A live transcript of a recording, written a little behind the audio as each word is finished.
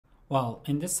Well,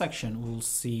 in this section, we'll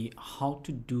see how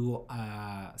to do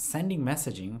sending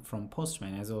messaging from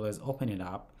Postman as well as open it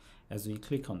up as we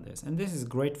click on this. And this is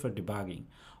great for debugging.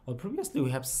 Well, previously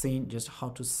we have seen just how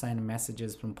to send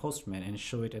messages from Postman and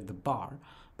show it at the bar,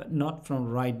 but not from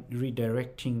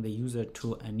redirecting the user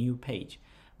to a new page.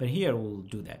 But here we'll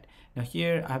do that. Now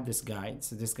here I have this guy.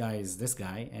 So this guy is this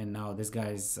guy, and now this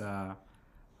guy's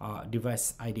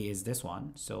device ID is this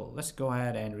one. So let's go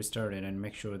ahead and restart it and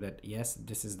make sure that yes,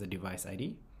 this is the device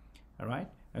ID. All right.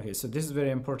 Okay, so this is very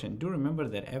important. Do remember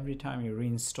that every time you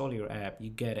reinstall your app,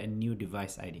 you get a new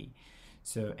device ID.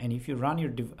 So, and if you run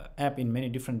your app in many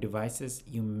different devices,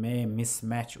 you may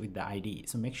mismatch with the ID.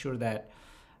 So make sure that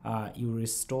you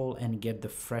restore and get the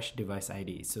fresh device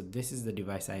ID. So this is the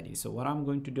device ID. So what I'm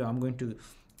going to do, I'm going to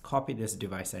copy this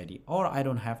device ID, or I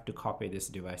don't have to copy this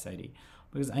device ID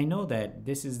because I know that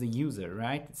this is the user,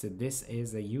 right? So this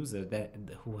is a user that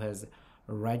who has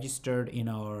registered in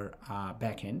our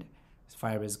backend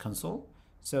Firebase console.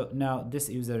 So now this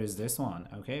user is this one,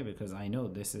 okay, because I know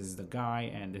this is the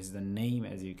guy and this is the name,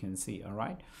 as you can see. All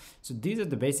right, so these are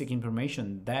the basic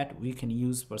information that we can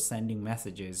use for sending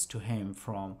messages to him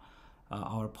from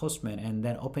our Postman and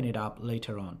then open it up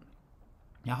later on.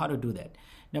 Now how to do that?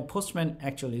 Now Postman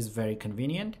actually is very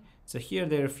convenient. So here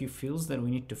there are a few fields that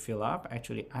we need to fill up.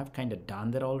 Actually I've kind of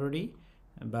done that already,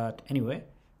 but anyway,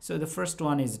 so the first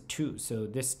one is 2. So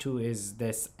this 2 is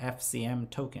this FCM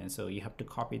token. So you have to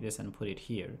copy this and put it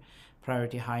here.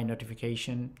 Priority high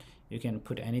notification. You can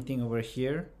put anything over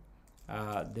here.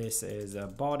 This is a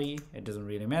body. It doesn't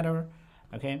really matter.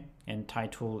 Okay. And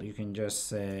title, you can just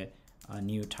say a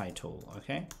new title.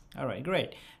 Okay. All right,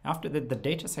 great. After that, the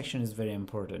data section is very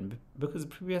important because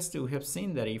previously we have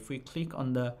seen that if we click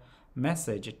on the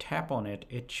message, tap on it,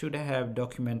 it should have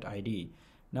document ID.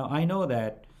 Now I know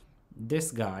that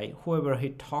this guy, whoever he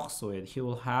talks with, he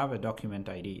will have a document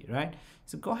ID, right?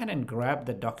 So go ahead and grab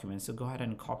the document. So go ahead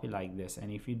and copy like this.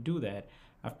 And if you do that,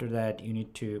 after that, you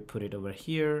need to put it over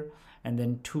here and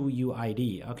then to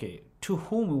UID. Okay, to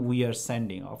whom we are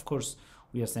sending? Of course,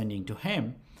 we are sending to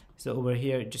him. So over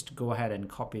here, just go ahead and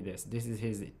copy this. This is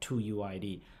his to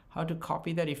UID. How to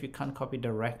copy that? If you can't copy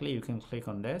directly, you can click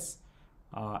on this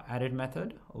edit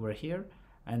method over here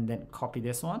and then copy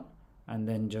this one. And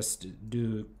then just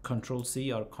do Control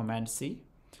C or Command C.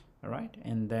 All right,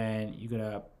 and then you're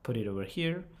gonna put it over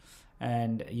here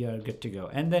and you're good to go.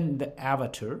 And then the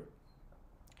avatar,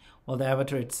 well, the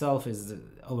avatar itself is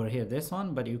over here, this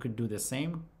one, but you could do the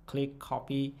same. Click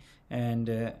copy and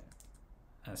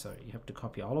sorry, you have to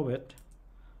copy all of it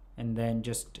and then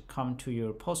just come to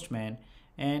your Postman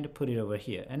and put it over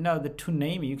here. And now the to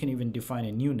name, you can even define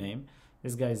a new name.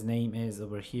 This guy's name is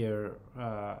over here,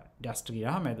 Dastagir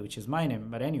Ahmed, which is my name.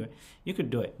 But anyway, you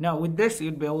could do it. Now with this,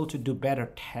 you'd be able to do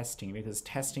better testing because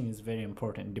testing is very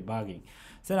important in debugging.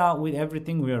 So now with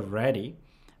everything, we are ready.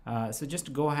 So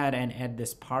just go ahead and add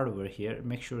this part over here.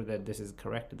 Make sure that this is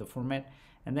correct, the format.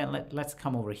 And then let's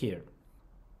come over here.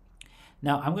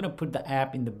 Now I'm going to put the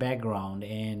app in the background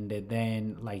and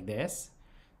then like this.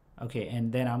 Okay,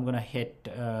 and then I'm gonna hit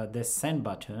this send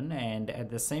button, and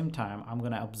at the same time I'm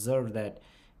gonna observe that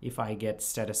if I get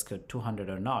status code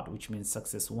 200 or not, which means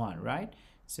success 1, right?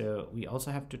 So we also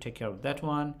have to take care of that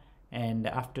one, and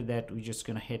after that we're just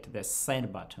gonna hit the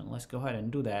send button. Let's go ahead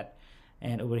and do that.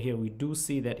 And over here we do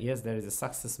see that yes, there is a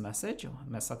success message,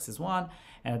 success 1,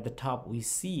 and at the top we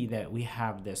see that we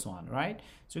have this one, right?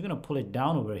 So we're gonna pull it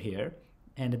down over here,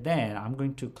 and then I'm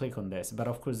going to click on this. But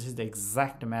of course this is the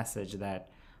exact message that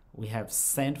we have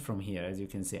sent from here. As you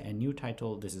can see, a new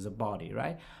title, this is a body,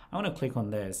 right? I'm going to click on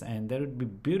this and that would be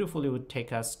beautiful. It would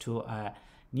take us to a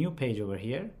new page over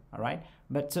here. All right,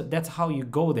 but so that's how you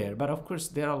go there. But of course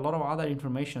there are a lot of other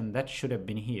information that should have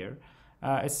been here.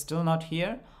 It's still not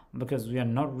here because we are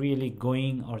not really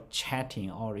going or chatting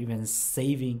or even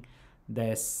saving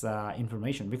this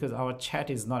information because our chat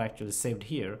is not actually saved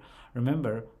here.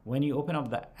 Remember, when you open up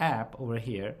the app over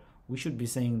here, we should be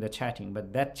saying the chatting,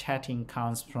 but that chatting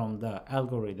comes from the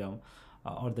algorithm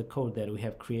or the code that we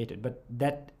have created. But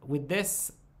that with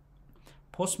this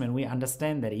Postman, we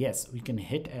understand that yes, we can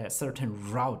hit a certain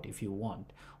route if you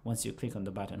want once you click on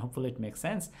the button. Hopefully it makes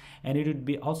sense, and it would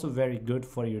be also very good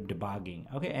for your debugging.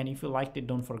 Okay, and if you liked it,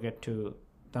 don't forget to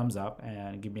thumbs up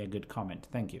and give me a good comment.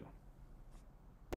 Thank you.